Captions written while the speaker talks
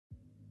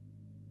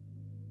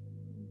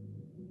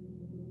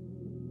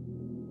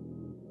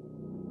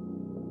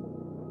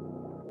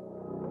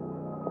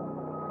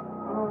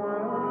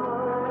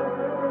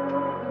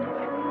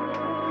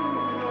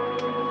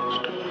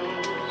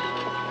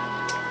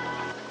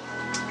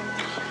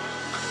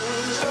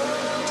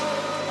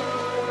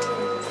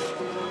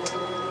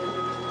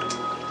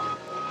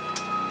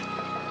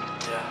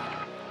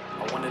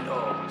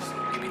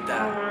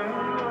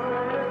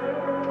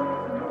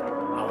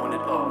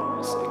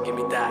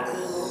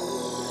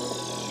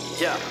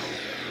Yeah.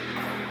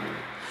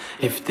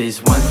 If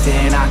there's one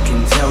thing I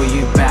can tell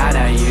you about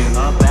our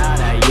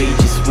youth, we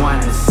just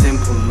want a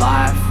simple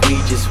life.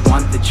 We just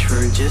want the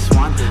truth.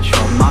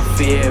 From my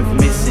fear of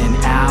missing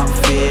out,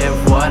 fear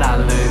of what I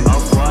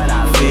lose,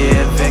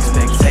 fear of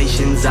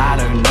expectations, I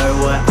don't know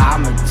what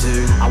I'ma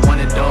do. I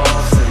want it all,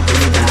 so give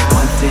me that.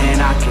 One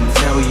thing I can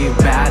tell you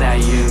about our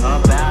youth,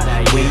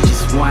 we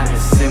just want a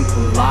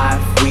simple life.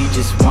 We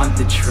just want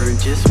the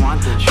truth.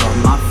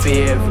 From my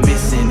fear of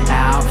missing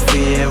out,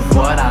 fear of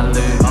what I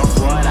lose,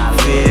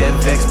 fear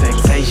of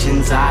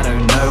expectations, I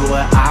don't know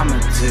what I'ma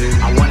do.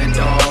 I want it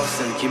all,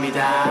 so give me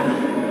that.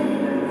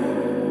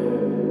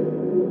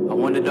 I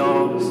want it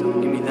all, so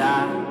give me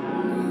that.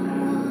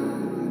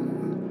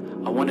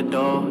 I want it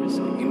all,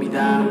 so give me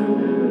that.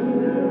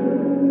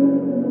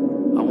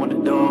 I want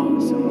it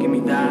all, so give me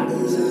that.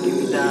 So give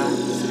me that,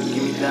 so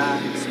give me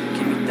that, so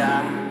give me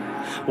that.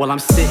 Well, I'm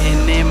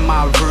sitting in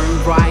my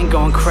room writing,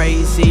 going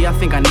crazy. I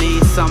think I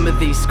need some of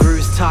these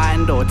screws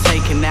tightened or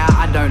taken out,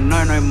 I don't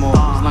know no more.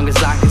 As long as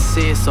I can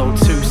see it's all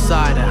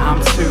two-sided, I'm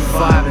too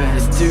vibrant.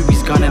 This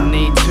doobie's gonna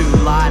need two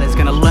lighters,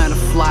 gonna learn to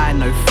fly,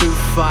 no Foo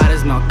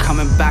Fighters, not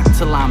coming back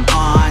till I'm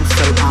on.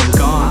 So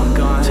I'm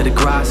gone to the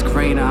grass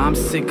greener. I'm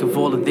sick of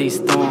all of these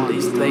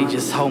thorns. They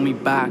just hold me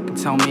back and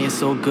tell me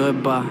it's all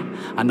good, but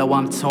I know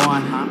I'm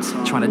torn.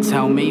 Trying to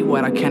tell me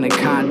what I can and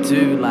can't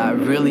do. Like,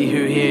 really,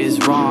 who here is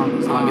wrong?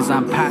 As long as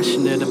I'm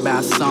passionate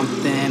about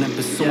something and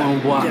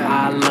pursuing what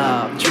I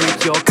love.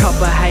 Drink your cup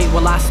of hate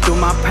while I spill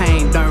my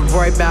pain. Don't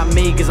worry about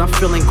me, cause I'm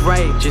feeling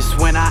great. Just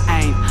when I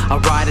ain't, I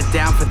write it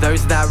down for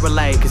those that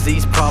relate. Cause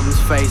these problems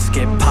faced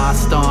get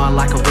passed on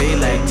like a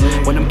relay.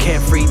 When them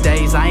carefree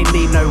days, I ain't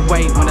need no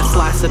weight. When a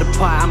slice of the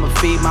pie, I'ma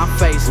feed my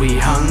face. We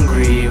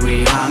hungry,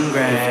 we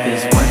hungry. If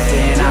there's one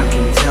thing I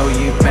can tell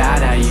you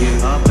about our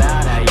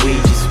youth, we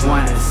just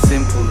want a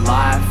simple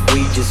life.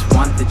 We just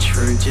want the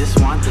truth.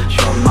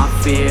 From my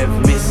fear of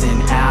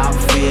missing out,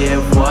 fear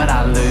of what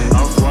I lose,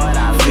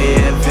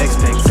 fear of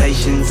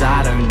expectations,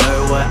 I don't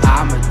know what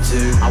I'ma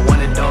do. I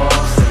want it all,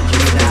 so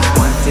give me that.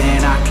 One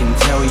thing I can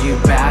tell you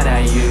about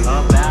our youth,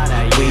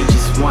 we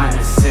just want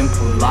a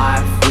simple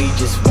life. We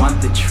just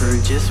want the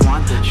truth.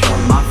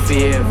 From my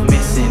fear of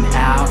missing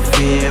out,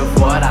 fear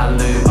of what I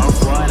lose,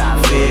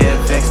 fear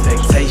of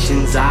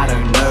expectations, I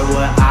don't know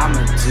what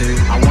I'ma do.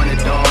 I want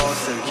it all,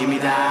 so give me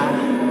that.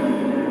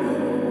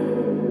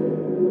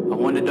 I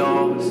want it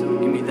all, so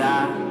give me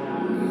that.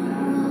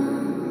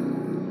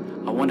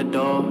 I want it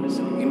all,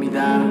 so give me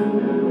that.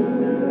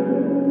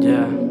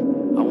 Yeah,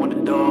 I want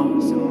it all,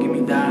 so give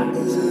me that.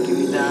 So give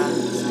me that,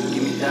 so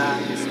give me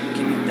that, so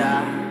give me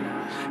that.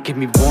 Give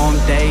me warm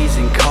days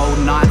and cold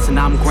nights and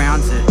I'm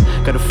grounded.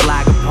 Got a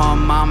flag upon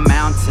my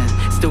mountain.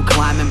 Still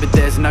climbing, but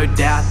there's no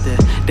doubt that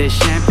there's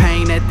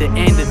champagne at the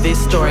end of this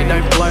story.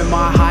 Don't blow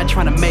my heart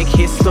trying to make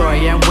his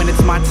story. And when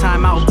it's my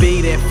time, I'll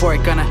be there for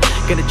it. Gonna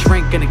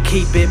drink, gonna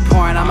keep it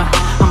pouring. I'm a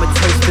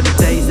toast for the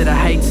days that I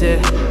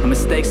hated, the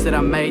mistakes that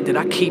I made that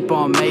I keep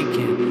on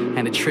making,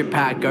 and the trip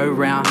how I go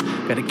round.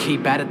 Gotta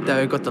keep at it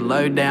though, got the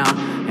low down,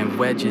 and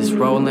we're just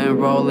rolling.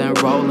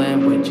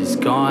 We're just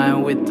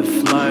going with the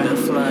flow.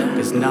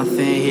 Cause nothing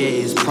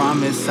here is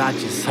promised, I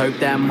just hope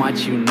that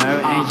much you know.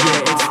 And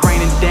yeah, it's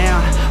raining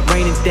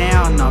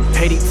down, not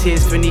petty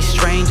tears for any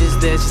strangers.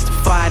 There's just a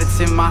fire that's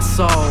in my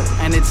soul,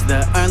 and it's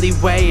the only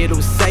way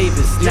it'll save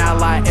us. Now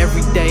like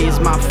every day is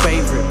my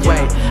favorite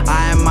way.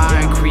 I am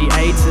my own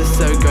creator,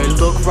 so go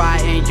look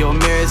right in your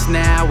mirrors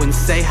now and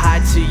say hi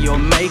to your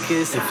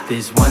makers. If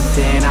there's one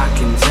thing I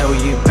can tell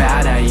you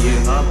about our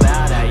youth,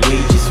 we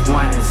just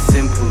want a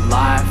simple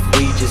life.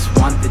 We just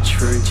want the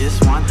truth.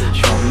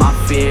 From my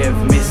fear of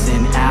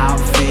missing out,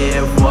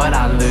 fear of what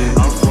I lose,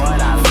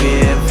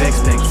 fear of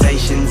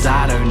expectations,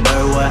 I don't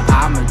know what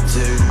I'ma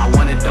do. I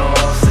want it all,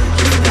 so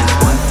give me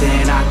that. One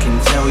thing I can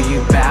tell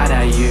you about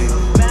our youth,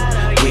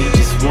 we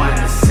just want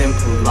a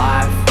simple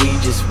life. We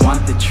just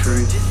want the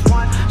truth.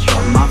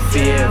 From my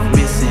fear of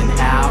missing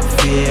out,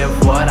 fear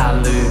of what I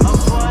lose,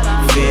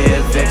 fear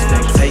of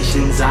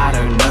expectations, I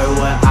don't know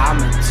what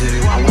I'ma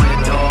do.